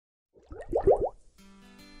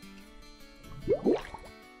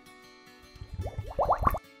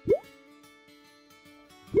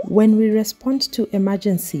When we respond to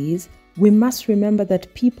emergencies, we must remember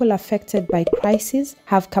that people affected by crises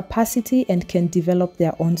have capacity and can develop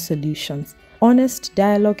their own solutions. Honest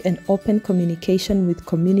dialogue and open communication with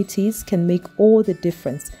communities can make all the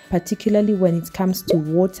difference, particularly when it comes to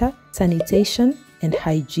water, sanitation, and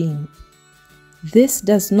hygiene. This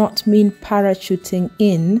does not mean parachuting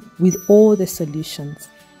in with all the solutions,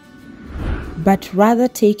 but rather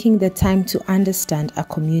taking the time to understand a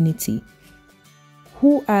community.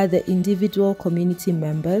 Who are the individual community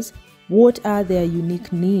members? What are their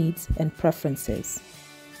unique needs and preferences?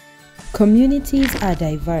 Communities are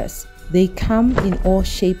diverse. They come in all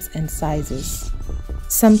shapes and sizes.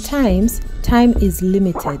 Sometimes time is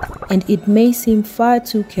limited and it may seem far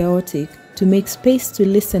too chaotic to make space to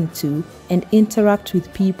listen to and interact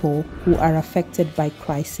with people who are affected by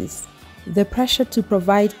crisis. The pressure to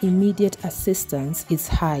provide immediate assistance is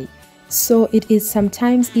high, so it is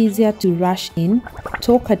sometimes easier to rush in,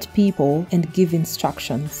 talk at people, and give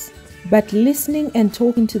instructions. But listening and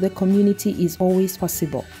talking to the community is always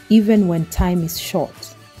possible, even when time is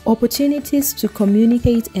short. Opportunities to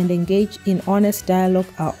communicate and engage in honest dialogue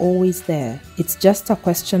are always there. It's just a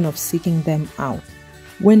question of seeking them out.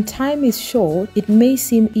 When time is short, it may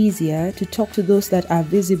seem easier to talk to those that are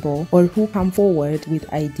visible or who come forward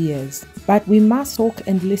with ideas. But we must talk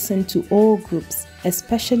and listen to all groups,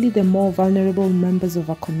 especially the more vulnerable members of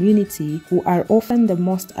a community who are often the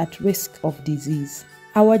most at risk of disease.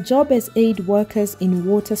 Our job as aid workers in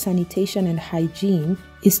water, sanitation, and hygiene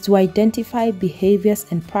is to identify behaviors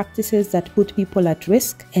and practices that put people at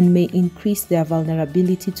risk and may increase their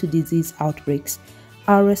vulnerability to disease outbreaks.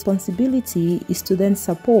 Our responsibility is to then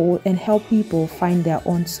support and help people find their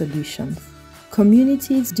own solutions.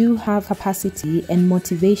 Communities do have capacity and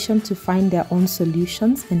motivation to find their own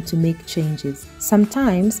solutions and to make changes.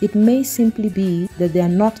 Sometimes it may simply be that they are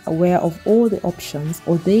not aware of all the options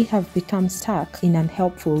or they have become stuck in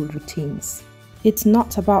unhelpful routines. It's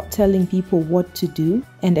not about telling people what to do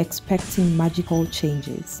and expecting magical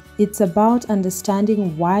changes. It's about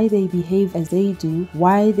understanding why they behave as they do,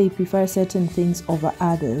 why they prefer certain things over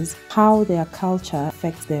others, how their culture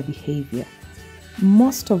affects their behavior.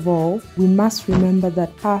 Most of all, we must remember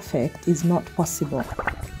that perfect is not possible.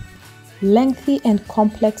 Lengthy and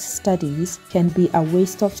complex studies can be a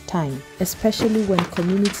waste of time, especially when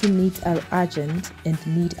community needs are urgent and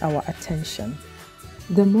need our attention.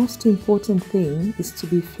 The most important thing is to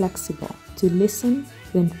be flexible, to listen,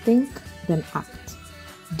 then think, then act.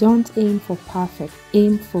 Don't aim for perfect,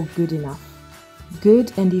 aim for good enough.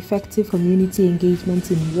 Good and effective community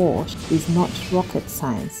engagement in WASH is not rocket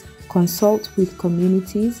science. Consult with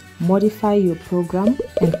communities, modify your program,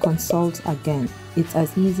 and consult again. It's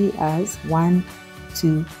as easy as 1,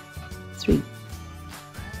 2, 3.